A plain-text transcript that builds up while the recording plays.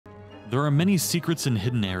There are many secrets and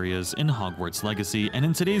hidden areas in Hogwarts Legacy, and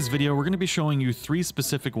in today's video we're going to be showing you 3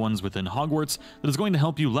 specific ones within Hogwarts that is going to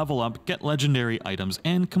help you level up, get legendary items,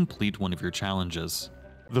 and complete one of your challenges.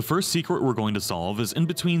 The first secret we're going to solve is in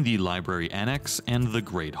between the Library Annex and the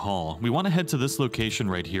Great Hall. We want to head to this location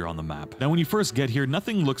right here on the map. Now when you first get here,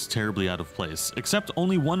 nothing looks terribly out of place, except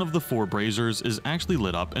only one of the 4 braziers is actually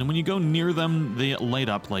lit up, and when you go near them, they light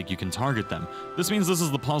up like you can target them. This means this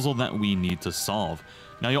is the puzzle that we need to solve.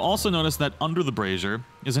 Now you'll also notice that under the brazier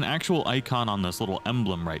is an actual icon on this little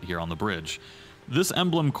emblem right here on the bridge. This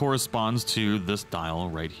emblem corresponds to this dial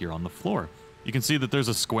right here on the floor. You can see that there's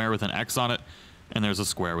a square with an X on it, and there's a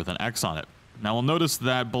square with an X on it. Now we'll notice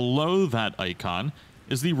that below that icon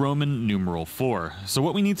is the Roman numeral 4. So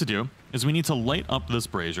what we need to do is we need to light up this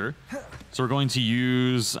brazier. So we're going to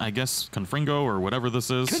use, I guess, Confringo or whatever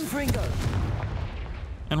this is. Confringo.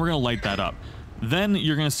 And we're going to light that up. Then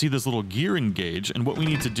you're going to see this little gear engage, and what we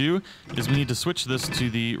need to do is we need to switch this to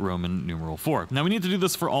the Roman numeral 4. Now we need to do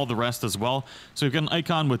this for all the rest as well. So we've got an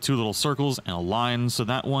icon with 2 little circles and a line, so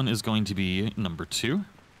that one is going to be number 2.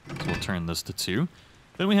 So we'll turn this to 2.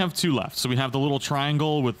 Then we have 2 left. So we have the little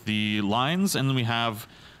triangle with the lines, and then we have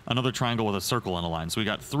another triangle with a circle and a line. So we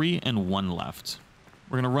got 3 and 1 left.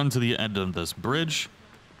 We're going to run to the end of this bridge.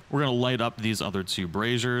 We're going to light up these other 2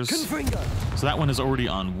 braziers. Confringo. So that one is already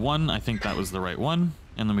on 1. I think that was the right one.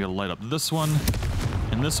 And then we got to light up this one.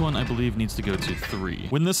 And this one, I believe, needs to go to 3.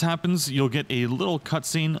 When this happens, you'll get a little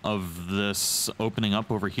cutscene of this opening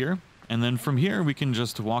up over here. And then from here, we can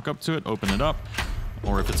just walk up to it, open it up.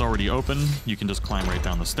 Or if it's already open, you can just climb right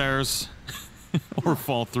down the stairs. Or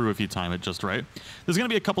fall through if you time it just right. There's going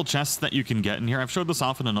to be a couple chests that you can get in here. I've showed this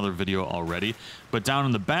off in another video already, but down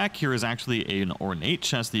in the back here is actually an ornate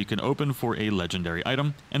chest that you can open for a legendary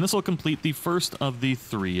item, and this will complete the first of the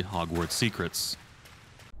 3 Hogwarts secrets.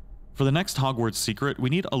 For the next Hogwarts secret, we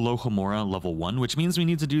need Alohomora level 1, which means we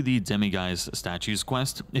need to do the Demiguise statues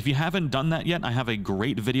quest. If you haven't done that yet, I have a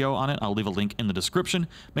great video on it. I'll leave a link in the description.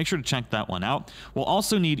 Make sure to check that one out. We'll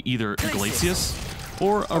also need either Glacius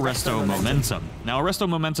or Arresto Momentum. Now, Arresto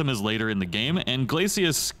Momentum is later in the game, and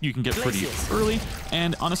Glacius you can get pretty early,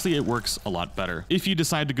 and honestly, it works a lot better. If you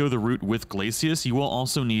decide to go the route with Glacius, you will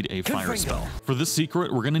also need a fire spell. For this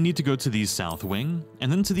secret, we're going to need to go to the South Wing,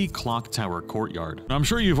 and then to the Clock Tower Courtyard. Now, I'm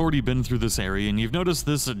sure you've already been through this area, and you've noticed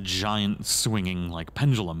this giant swinging, like,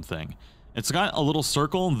 pendulum thing. It's got a little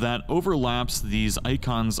circle that overlaps these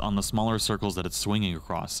icons on the smaller circles that it's swinging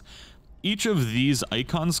across. Each of these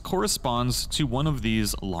icons corresponds to one of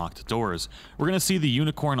these locked doors. We're going to see the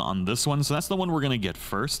unicorn on this one, so that's the one we're going to get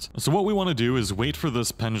first. So what we want to do is wait for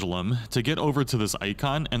this pendulum to get over to this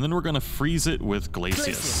icon, and then we're going to freeze it with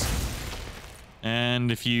Glacius.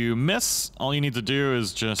 And if you miss, all you need to do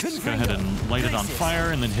is just go ahead and light it on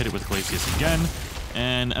fire, and then hit it with Glacius again.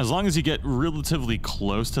 And as long as you get relatively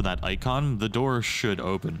close to that icon, the door should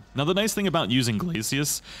open. Now, the nice thing about using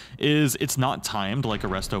Glacius is it's not timed like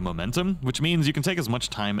Arresto Momentum, which means you can take as much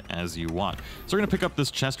time as you want. So we're going to pick up this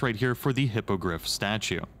chest right here for the Hippogriff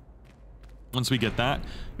statue. Once we get that,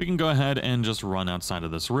 we can go ahead and just run outside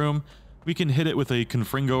of this room. We can hit it with a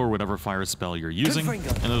Confringo or whatever fire spell you're using,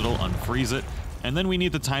 and it'll unfreeze it. And then we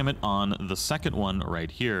need to time it on the second one right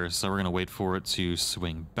here. So we're going to wait for it to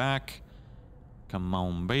swing back. Come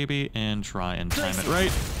on, baby, and try and time it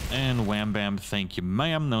right. And wham bam, thank you,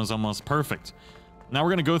 ma'am. That was almost perfect. Now we're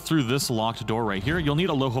going to go through this locked door right here. You'll need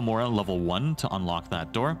Alohomora level 1 to unlock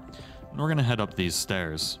that door. And we're going to head up these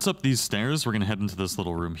stairs. Up these stairs, we're going to head into this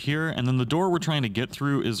little room here. And then the door we're trying to get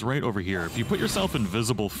through is right over here. If you put yourself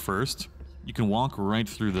invisible first, you can walk right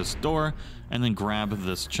through this door and then grab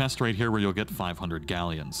this chest right here where you'll get 500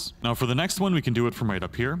 galleons. Now for the next one, we can do it from right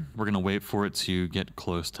up here. We're going to wait for it to get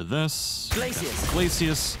close to this.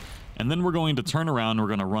 Glacius. And then we're going to turn around. We're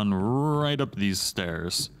going to run right up these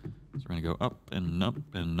stairs. So we're going to go up and up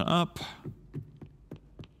and up.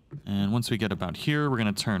 And once we get about here, we're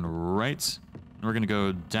going to turn right. And we're going to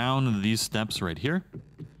go down these steps right here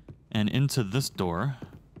and into this door.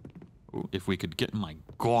 Ooh, if we could get, my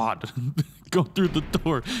God, go through the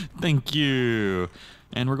door. Thank you.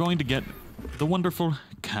 And we're going to get the wonderful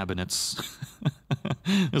cabinets.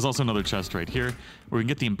 There's also another chest right here where we can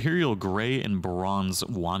get the Imperial Gray and Bronze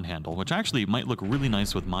wand handle, which actually might look really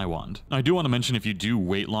nice with my wand. Now, I do want to mention if you do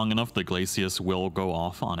wait long enough, the Glacius will go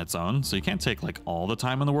off on its own. So you can't take like all the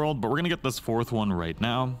time in the world, but we're going to get this 4th one right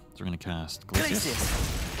now. So we're going to cast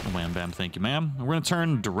Glacius. Wham bam, thank you, ma'am. We're going to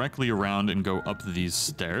turn directly around and go up these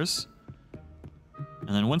stairs.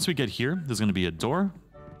 And then once we get here, there's going to be a door.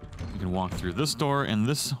 We can walk through this door, and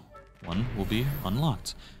this one will be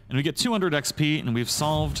unlocked. And we get 200 XP, and we've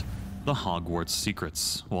solved the Hogwarts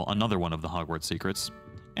secrets. Well, another one of the Hogwarts secrets.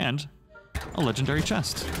 And a legendary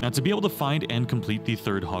chest. Now, to be able to find and complete the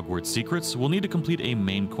third Hogwarts secrets, we'll need to complete a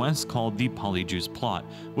main quest called the Polyjuice Plot,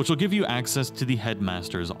 which will give you access to the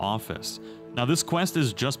headmaster's office. Now, this quest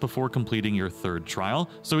is just before completing your third trial,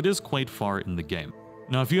 so it is quite far in the game.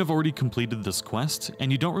 Now, if you have already completed this quest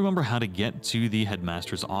and you don't remember how to get to the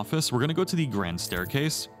headmaster's office, we're going to go to the grand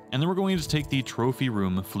staircase, and then we're going to take the trophy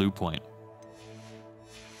room flue point.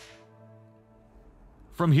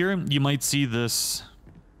 From here, you might see this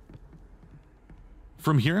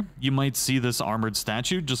armored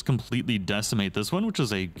statue just completely decimate this one, which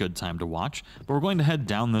is a good time to watch. But we're going to head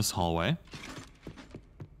down this hallway.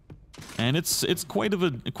 And it's quite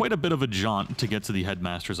a bit of a jaunt to get to the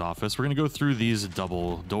headmaster's office. We're going to go through these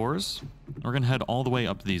double doors. We're going to head all the way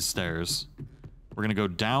up these stairs. We're going to go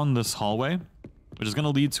down this hallway, which is going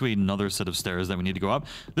to lead to another set of stairs that we need to go up.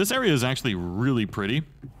 This area is actually really pretty.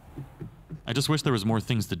 I just wish there was more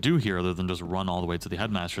things to do here other than just run all the way to the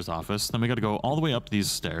headmaster's office. Then we got to go all the way up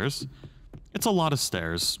these stairs. It's a lot of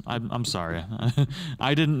stairs. I'm sorry.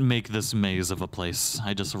 I didn't make this maze of a place.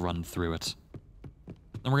 I just run through it.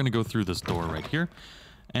 Then we're going to go through this door right here,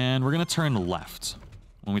 and we're going to turn left.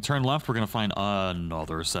 When we turn left, we're going to find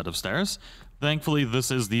another set of stairs. Thankfully,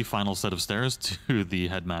 this is the final set of stairs to the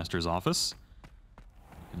headmaster's office.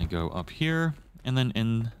 I'm going to go up here, and then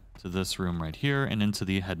into this room right here, and into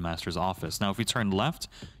the headmaster's office. Now, if we turn left,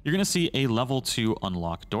 you're going to see a level 2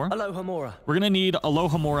 unlocked door. Alohomora. We're going to need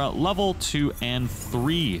Alohomora level 2 and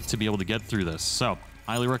 3 to be able to get through this. So,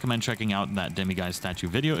 highly recommend checking out that demiguise statue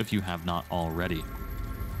video if you have not already.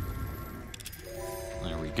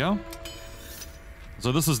 There we go.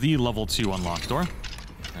 So this is the level 2 unlocked door.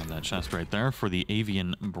 Grab that chest right there for the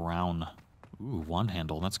avian brown. Ooh, wand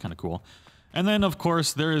handle. That's kind of cool. And then, of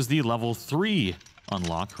course, there is the level 3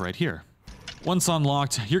 unlock right here. Once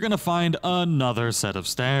unlocked, you're going to find another set of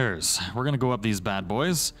stairs. We're going to go up these bad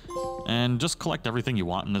boys and just collect everything you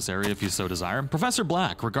want in this area if you so desire. Professor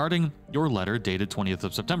Black, regarding your letter dated 20th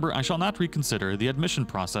of September, I shall not reconsider the admission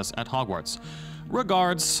process at Hogwarts.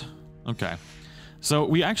 Regards. Okay. So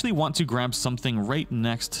we actually want to grab something right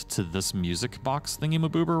next to this music box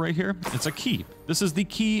thingy-maboober right here. It's a key. This is the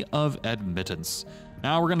key of admittance.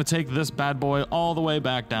 Now we're going to take this bad boy all the way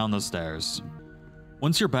back down the stairs.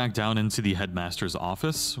 Once you're back down into the headmaster's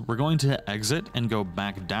office, we're going to exit and go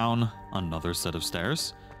back down another set of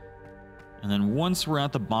stairs. And then once we're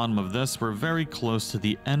at the bottom of this, we're very close to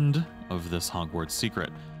the end of this Hogwarts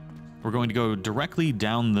secret. We're going to go directly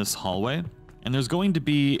down this hallway, and there's going to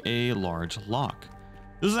be a large lock.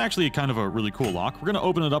 This is actually kind of a really cool lock. We're going to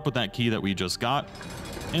open it up with that key that we just got,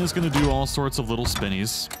 and it's going to do all sorts of little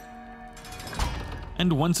spinnies.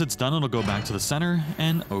 And once it's done, it'll go back to the center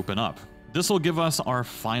and open up. This will give us our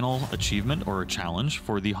final achievement or challenge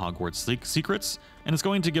for the Hogwarts secrets, and it's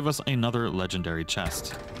going to give us another legendary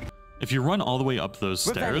chest. If you run all the way up those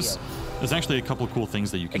stairs, there's actually a couple cool things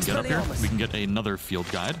that you can get up here. We can get another field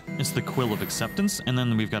guide. It's the Quill of Acceptance, and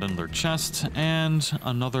then we've got another chest and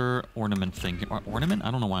another ornament thing. Ornament? I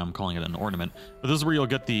don't know why I'm calling it an ornament, but this is where you'll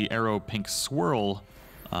get the Arrow Pink Swirl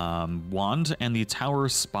wand and the Tower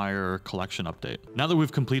Spire collection update. Now that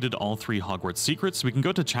we've completed all 3 Hogwarts secrets, we can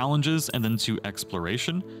go to challenges and then to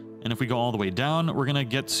exploration. And if we go all the way down, we're gonna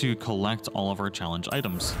get to collect all of our challenge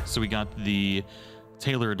items. So we got the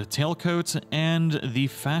tailored tailcoat and the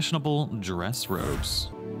fashionable dress robes.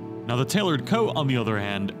 Now the tailored coat, on the other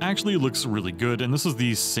hand, actually looks really good, and this is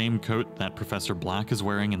the same coat that Professor Black is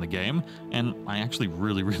wearing in the game, and I actually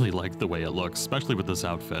really like the way it looks, especially with this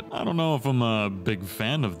outfit. I don't know if I'm a big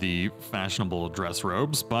fan of the fashionable dress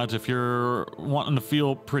robes, but if you're wanting to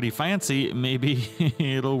feel pretty fancy, maybe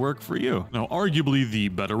it'll work for you. Now, arguably the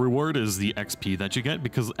better reward is the XP that you get,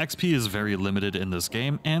 because XP is very limited in this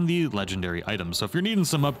game, and the legendary items. So if you're needing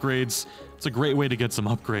some upgrades, it's a great way to get some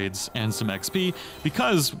upgrades and some XP,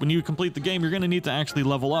 because when you complete the game, you're going to need to actually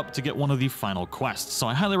level up to get one of the final quests. So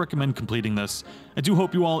I highly recommend completing this. I do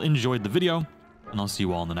hope you all enjoyed the video, and I'll see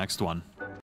you all in the next one.